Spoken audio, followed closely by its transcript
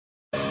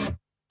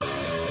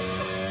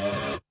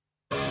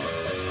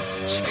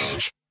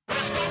Speak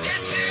what's spoken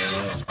to.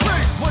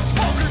 Speak what's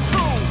spoken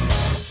to.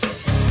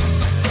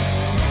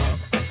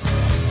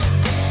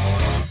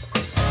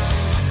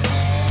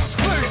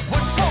 Speak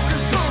what's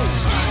spoken to.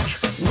 Speak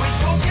what's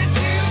spoken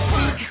to.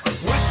 Speak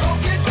what's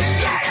spoken to.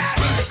 Yeah.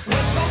 Speak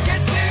what's spoken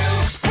to.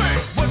 Speak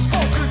what's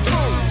spoken to.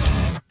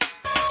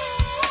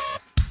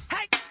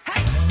 Hey,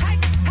 hey, hey,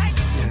 hey.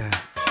 Yeah.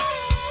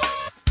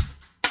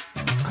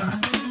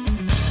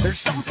 There's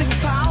something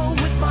foul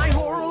with my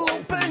oral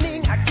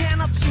opening. I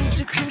cannot seem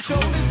to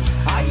control it.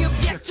 I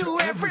object to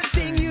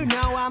everything. You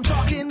know I'm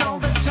talking all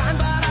the time,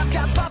 but I've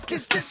got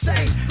bupkis to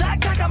say.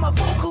 Like I got my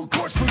vocal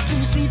cords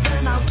produced,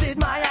 even outdid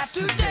my ass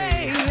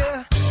today.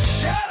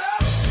 Shut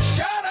up!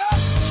 Shut up!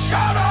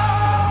 Shut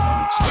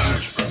up!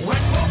 Speak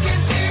what's spoken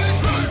to.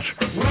 Speak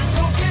what's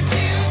spoken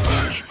to.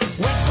 Speak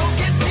what's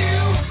spoken to.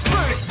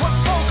 Speak what's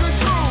spoken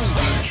to.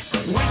 Speak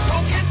what's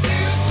spoken to.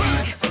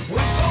 Speak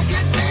what's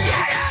spoken to.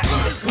 Yeah.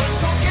 Speak what's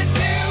spoken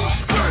to.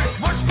 Speak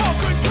what's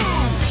spoken to.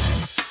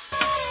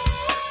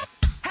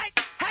 Hey,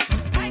 hey,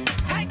 hey,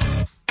 hey.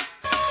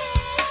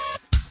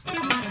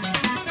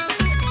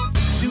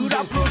 Suit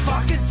up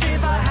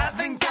provocative, I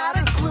haven't got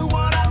a clue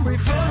what I'm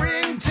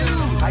referring to.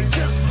 I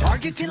just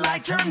argue till I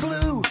turn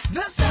blue.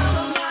 The sound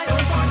of my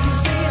own voice gives